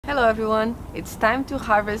Hello everyone, it's time to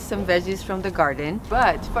harvest some veggies from the garden.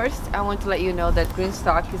 But first I want to let you know that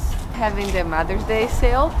GreenStalk is having their Mother's Day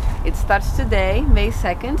sale. It starts today, May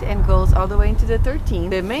 2nd, and goes all the way into the 13th.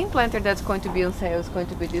 The main planter that's going to be on sale is going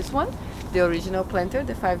to be this one, the original planter,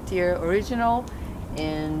 the 5-tier original.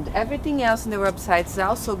 And everything else on the website is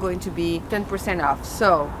also going to be 10% off.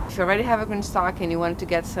 So if you already have a GreenStalk and you want to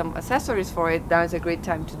get some accessories for it, now is a great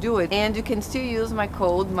time to do it. And you can still use my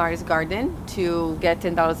code MARISGARDEN to get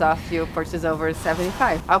 $10 off your purchase over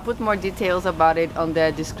 $75. I'll put more details about it on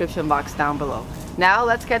the description box down below. Now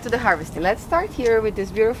let's get to the harvesting. Let's start here with this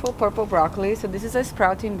beautiful purple broccoli. So this is a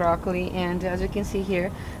sprouting broccoli, and as you can see here,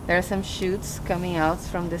 there are some shoots coming out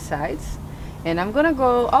from the sides. And I'm gonna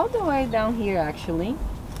go all the way down here actually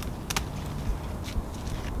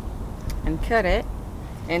and cut it,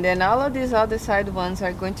 and then all of these other side ones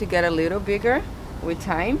are going to get a little bigger with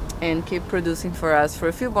time and keep producing for us for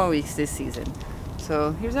a few more weeks this season.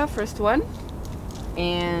 So here's our first one,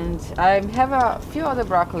 and I have a few other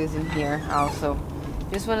broccolis in here also.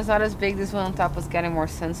 This one is not as big, this one on top was getting more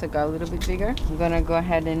sun, so it got a little bit bigger. I'm gonna go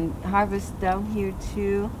ahead and harvest down here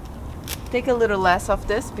too. Take a little less of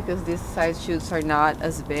this because these side shoots are not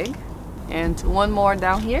as big. And one more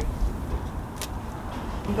down here.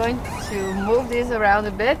 I'm going to move these around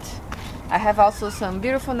a bit. I have also some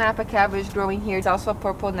beautiful Napa cabbage growing here. It's also a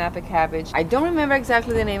purple Napa cabbage. I don't remember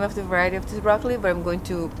exactly the name of the variety of this broccoli, but I'm going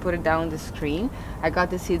to put it down on the screen. I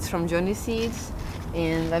got the seeds from Johnny Seeds.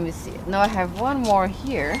 And let me see. Now I have one more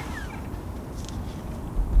here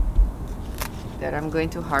that I'm going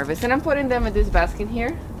to harvest. And I'm putting them in this basket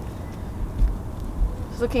here.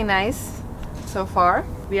 Looking nice so far.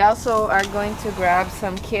 We also are going to grab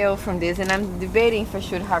some kale from this, and I'm debating if I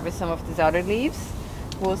should harvest some of these outer leaves.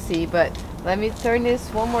 We'll see, but let me turn this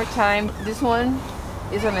one more time. This one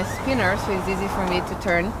is on a spinner, so it's easy for me to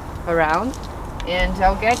turn around. And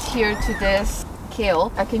I'll get here to this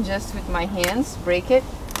kale. I can just with my hands break it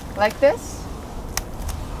like this.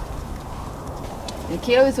 And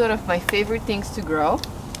kale is one of my favorite things to grow.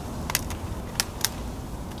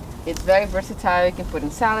 It's very versatile. You can put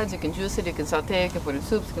in salads, you can juice it, you can saute, you can put in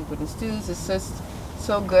soups, you can put in stews. It's just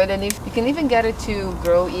so good. And if you can even get it to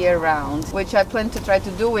grow year round, which I plan to try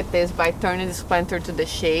to do with this by turning this planter to the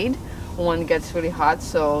shade when it gets really hot,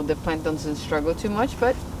 so the plant doesn't struggle too much.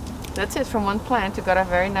 But that's it from one plant. You got a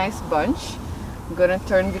very nice bunch. I'm gonna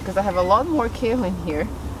turn because I have a lot more kale in here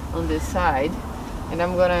on this side, and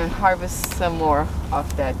I'm gonna harvest some more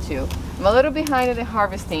of that too. I'm a little behind in the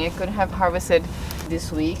harvesting. I could have harvested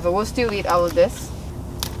this week, but we'll still eat all of this.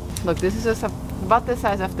 Look, this is just about the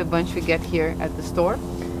size of the bunch we get here at the store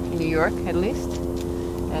in New York, at least.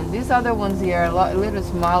 And these other ones here are a little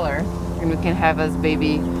smaller, and we can have as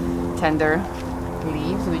baby tender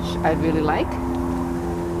leaves, which I really like. So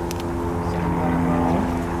I'm gonna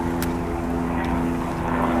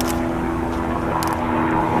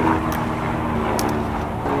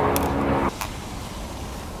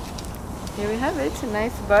here we have it, a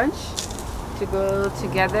nice bunch to go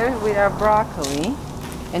together with our broccoli.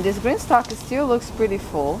 And this GreenStalk still looks pretty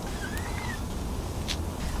full.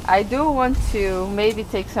 I do want to maybe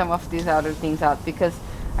take some of these other things out because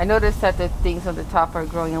I noticed that the things on the top are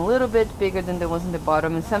growing a little bit bigger than the ones on the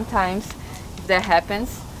bottom, and sometimes if that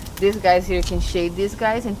happens, these guys here can shade these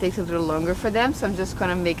guys and it takes a little longer for them. So I'm just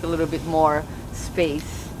gonna make a little bit more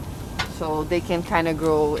space so they can kind of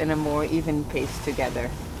grow in a more even pace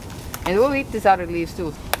together. And we'll eat these outer leaves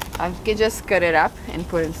too. I can just cut it up and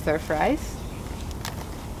put in stir fries.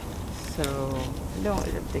 So I don't want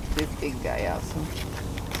to take this big guy out. So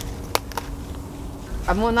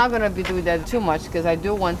I'm not gonna be doing that too much because I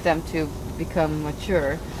do want them to become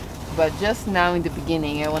mature. But just now in the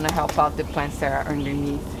beginning, I want to help out the plants that are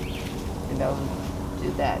underneath, and I'll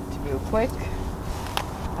do that real quick.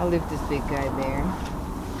 I'll leave this big guy there.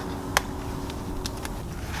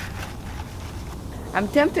 I'm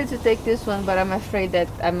tempted to take this one, but I'm afraid that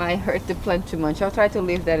I might hurt the plant too much. I'll try to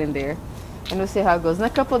leave that in there, and we'll see how it goes. In a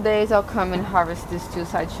couple of days, I'll come and harvest these two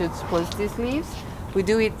side shoots plus these leaves. We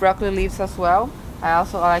do eat broccoli leaves as well. I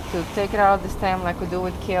also like to take it out of the stem like we do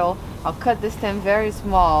with kale. I'll cut the stem very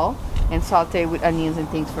small and saute with onions and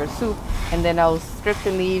things for soup, and then I'll strip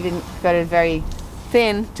the leaf and cut it very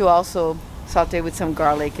thin to also saute with some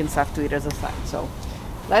garlic and stuff to eat as a side. So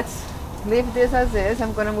let's leave this as is.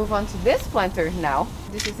 I'm gonna move on to this planter now.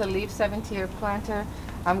 This is a leaf 7-tier planter.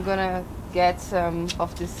 I'm gonna get some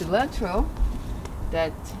of the cilantro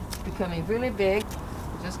that's becoming really big.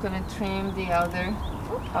 I'm just gonna trim the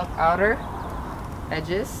outer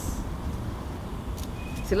edges.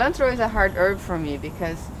 Cilantro is a hard herb for me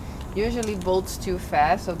because usually bolts too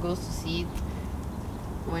fast, so it goes to seed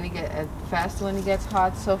when it gets fast when it gets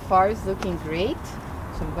hot. So far it's looking great,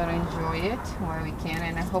 so I'm gonna enjoy it while we can,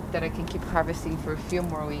 and I hope that I can keep harvesting for a few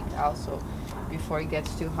more weeks also before it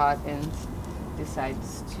gets too hot and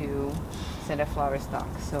decides to send a flower stalk.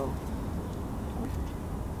 So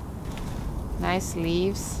nice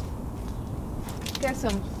leaves. Got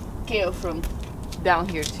some kale from down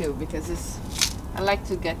here too, because I like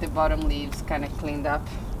to get the bottom leaves kind of cleaned up.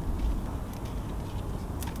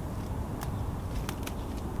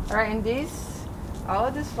 Alright, and all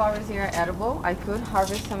of these flowers here are edible. I could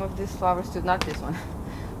harvest some of these flowers too, not this one,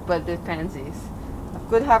 but the pansies. I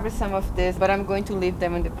could harvest some of this, but I'm going to leave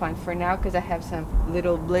them in the plant for now because I have some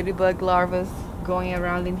little ladybug larvae going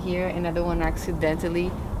around in here and I don't want to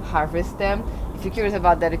accidentally harvest them. If you're curious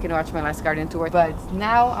about that, you can watch my last garden tour. But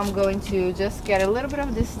now I'm going to just get a little bit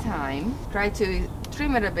of this thyme, try to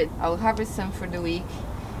trim it a bit. I'll harvest some for the week,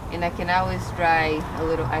 and I can always dry a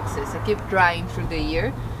little excess. I keep drying through the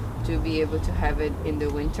year to be able to have it in the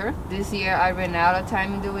winter. This year I ran out of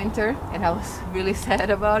time in the winter and I was really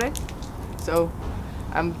sad about it. So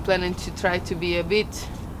I'm planning to try to be a bit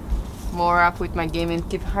more up with my game and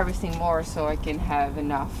keep harvesting more so I can have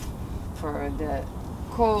enough for the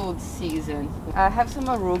cold season. I have some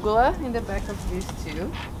arugula in the back of these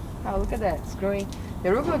too. Oh, look at that, it's growing. The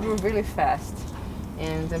arugula grew really fast,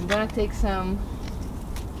 and I'm gonna take some.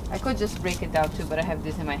 I could just break it down too, but I have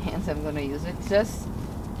this in my hands. I'm gonna use it just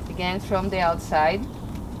again from the outside,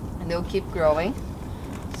 and they'll keep growing.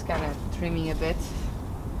 Just kind of trimming a bit.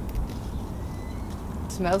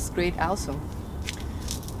 It smells great also.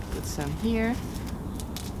 Put some here.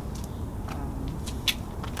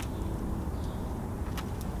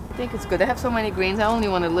 I think it's good. I have so many greens. I only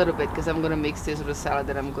want a little bit because I'm gonna mix this with a salad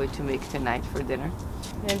that I'm going to make tonight for dinner.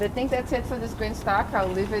 And I think that's it for this GreenStalk. I'll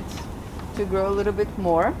leave it to grow a little bit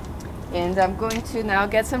more. And I'm going to now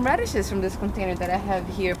get some radishes from this container that I have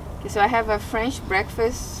here. Okay, so I have a French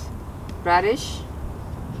breakfast radish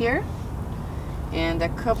here, and a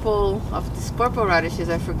couple of these purple radishes.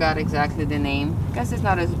 I forgot exactly the name. I guess it's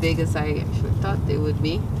not as big as I actually thought they would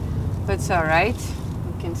be, but it's all right.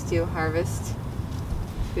 We can still harvest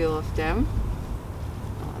a few of them.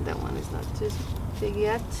 Oh, that one is not too big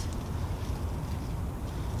yet.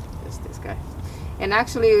 Just this guy. And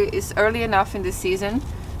actually, it's early enough in the season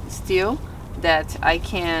still that I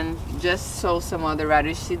can just sow some other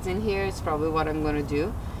radish seeds in here. It's probably what I'm going to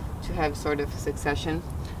do to have sort of a succession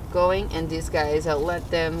going. And these guys, I'll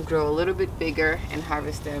let them grow a little bit bigger and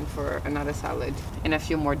harvest them for another salad in a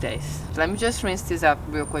few more days. Let me just rinse this up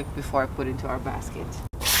real quick before I put it into our basket.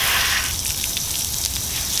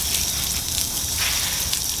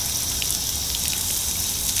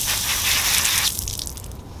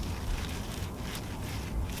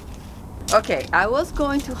 Okay, I was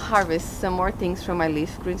going to harvest some more things from my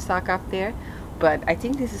leaf GreenStalk up there, but I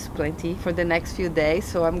think this is plenty for the next few days,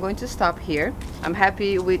 so I'm going to stop here. I'm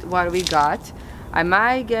happy with what we got. I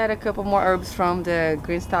might get a couple more herbs from the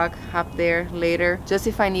GreenStalk up there later, just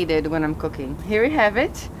if I need it when I'm cooking. Here we have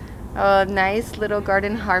it. A nice little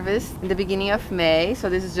garden harvest in the beginning of May, so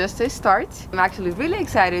this is just a start. I'm actually really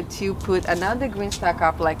excited to put another GreenStalk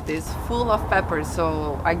up like this, full of peppers.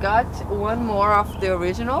 So I got one more of the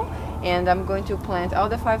original, and I'm going to plant all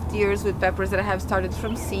the 5 tiers with peppers that I have started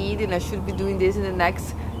from seed, and I should be doing this in the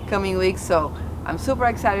next coming weeks. So I'm super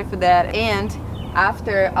excited for that. And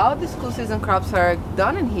after all these cool season crops are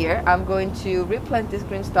done in here, I'm going to replant this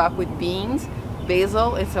GreenStalk with beans,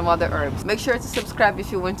 basil, and some other herbs. Make sure to subscribe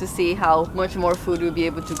if you want to see how much more food we'll be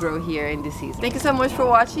able to grow here in this season. Thank you so much for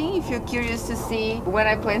watching. If you're curious to see when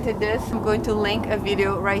I planted this, I'm going to link a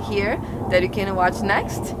video right here that you can watch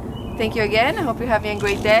next. Thank you again. I hope you're having a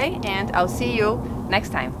great day, and I'll see you next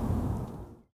time.